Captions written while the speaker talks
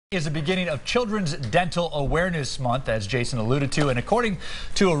Is the beginning of Children's Dental Awareness Month, as Jason alluded to, and according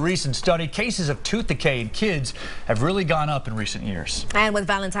to a recent study, cases of tooth decay in kids have really gone up in recent years. And with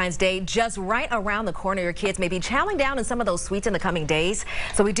Valentine's Day just right around the corner, your kids may be chowing down on some of those sweets in the coming days.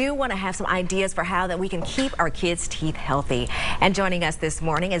 So we do want to have some ideas for how that we can keep our kids' teeth healthy. And joining us this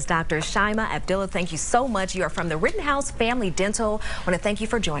morning is Dr. Shimma Abdulla. Thank you so much. You are from the Rittenhouse Family Dental. I want to thank you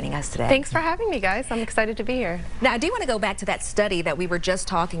for joining us today. Thanks for having me, guys. I'm excited to be here. Now, I do want to go back to that study that we were just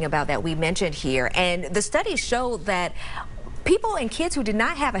talking about that we mentioned here, and the study showed that people and kids who did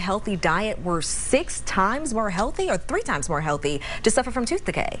not have a healthy diet were 6 times more healthy or 3 times more healthy to suffer from tooth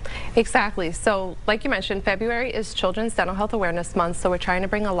decay. Exactly. So like you mentioned, February is Children's Dental Health Awareness Month, so we're trying to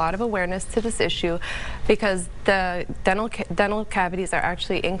bring a lot of awareness to this issue because the dental cavities are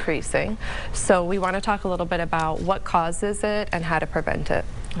actually increasing. So we want to talk a little bit about what causes it and how to prevent it.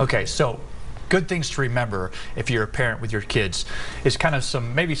 Okay, so good things to remember if you're a parent with your kids is kind of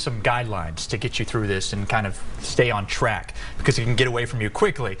maybe some guidelines to get you through this and kind of stay on track because it can get away from you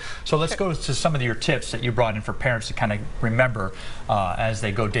quickly. So let's go to some of your tips that you brought in for parents to kind of remember as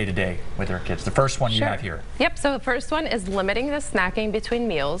they go day to day with their kids. The first one you have here. Yep, so the first one is limiting the snacking between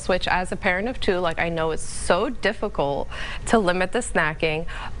meals, which as a parent of 2, like I know it's so difficult to limit the snacking,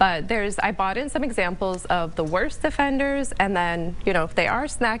 but I brought in some examples of the worst offenders, and then, you know, if they are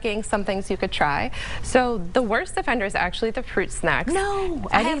snacking, some things you could try. So the worst offender is actually the fruit snacks. No,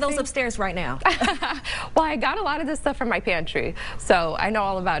 I have those upstairs right now. Well, I got a lot of this stuff from my pantry, so I know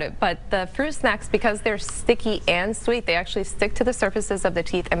all about it. But the fruit snacks, because they're sticky and sweet, they actually stick to the surfaces of the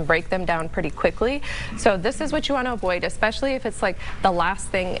teeth and break them down pretty quickly. So this is what you want to avoid, especially if it's like the last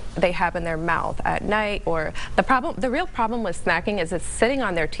thing they have in their mouth at night. Or the real problem with snacking is it's sitting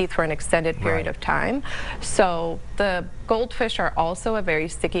on their teeth for an extended period of time. So the goldfish are also a very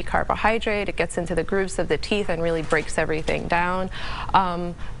sticky carbohydrate. It gets into the grooves of the teeth and really breaks everything down.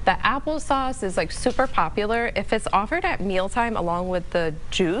 The applesauce is like super popular. If it's offered at mealtime along with the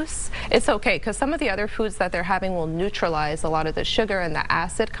juice, it's okay because some of the other foods that they're having will neutralize a lot of the sugar and the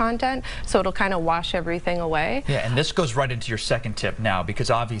acid content, so it'll kind of wash everything away. Yeah, and this goes right into your second tip now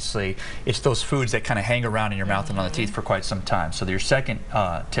because obviously it's those foods that kind of hang around in your mouth and on the teeth for quite some time. So your second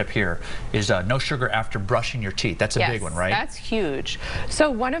tip here is no sugar after brushing your teeth. That's a big one, right? That's huge.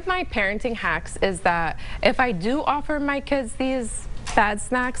 So one of my parenting hacks is that if I do offer my kids these bad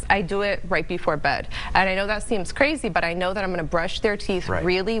snacks, I do it right before bed. And I know that seems crazy, but I know that I'm going to brush their teeth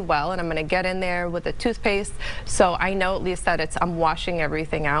really well, and I'm going to get in there with the toothpaste, so I know at least that I'm washing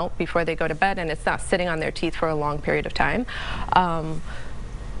everything out before they go to bed, and it's not sitting on their teeth for a long period of time.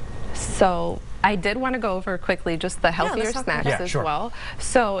 So I did want to go over quickly just the healthier snacks as well.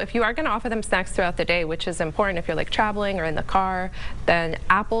 So if you are going to offer them snacks throughout the day, which is important if you're like traveling or in the car, then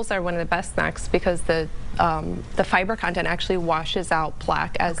apples are one of the best snacks because the fiber content actually washes out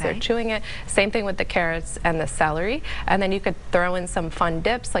plaque as they're chewing it. Same thing with the carrots and the celery. And then you could throw in some fun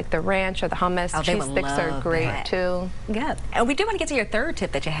dips like the ranch or the hummus. Cheese sticks are great too. Yeah. And we do want to get to your third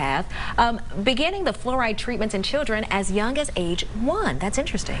tip that you have. Beginning the fluoride treatments in children as young as age 1. That's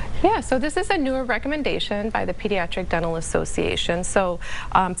interesting. Yeah, so this is a newer recommendation by the Pediatric Dental Association. So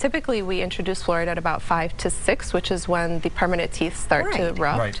typically we introduce fluoride at about 5 to 6, which is when the permanent teeth start to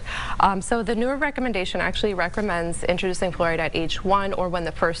erupt. So the newer recommendation actually recommends introducing fluoride at age 1 or when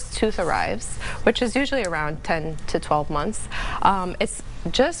the first tooth arrives, which is usually around 10 to 12 months. It's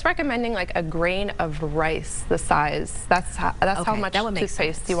just recommending like a grain of rice, the size. That's how much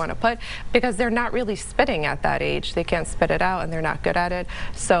toothpaste you want to put, because they're not really spitting at that age. They can't spit it out and they're not good at it.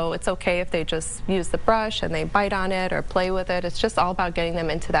 So it's okay if they just use the brush and they bite on it or play with it. It's just all about getting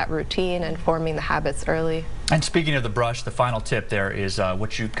them into that routine and forming the habits early. And speaking of the brush, the final tip there is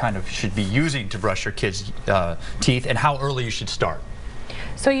what you kind of should be using to brush your kids' teeth and how early you should start.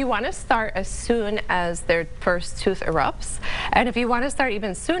 So you want to start as soon as their first tooth erupts. And if you want to start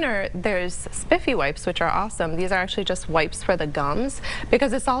even sooner, there's spiffy wipes, which are awesome. These are actually just wipes for the gums,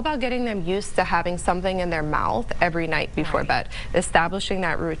 because it's all about getting them used to having something in their mouth every night before bed, establishing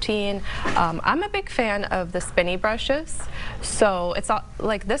that routine. I'm a big fan of the spinny brushes. So it's all,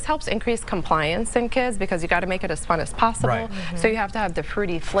 like, this helps increase compliance in kids because you got to make it as fun as possible. So you have to have the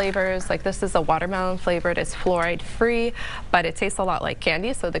fruity flavors. Like this is a watermelon flavored. It's fluoride free, but it tastes a lot like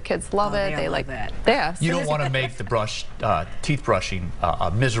candy. So the kids love it. They like that. Yeah. You don't want to make the teeth brushing a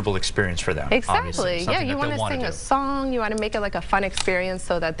miserable experience for them. Exactly. Yeah. You want to sing a song. You want to make it like a fun experience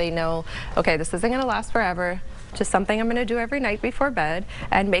so that they know, okay, this isn't going to last forever. Just something I'm going to do every night before bed,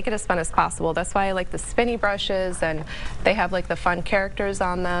 and make it as fun as possible. That's why I like the spinny brushes, and they have like the fun characters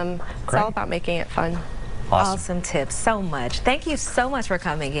on them. It's all about making it fun. Awesome tips so much. Thank you so much for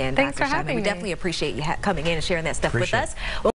coming in. Thanks for having me. We definitely appreciate you coming in and sharing that stuff with us.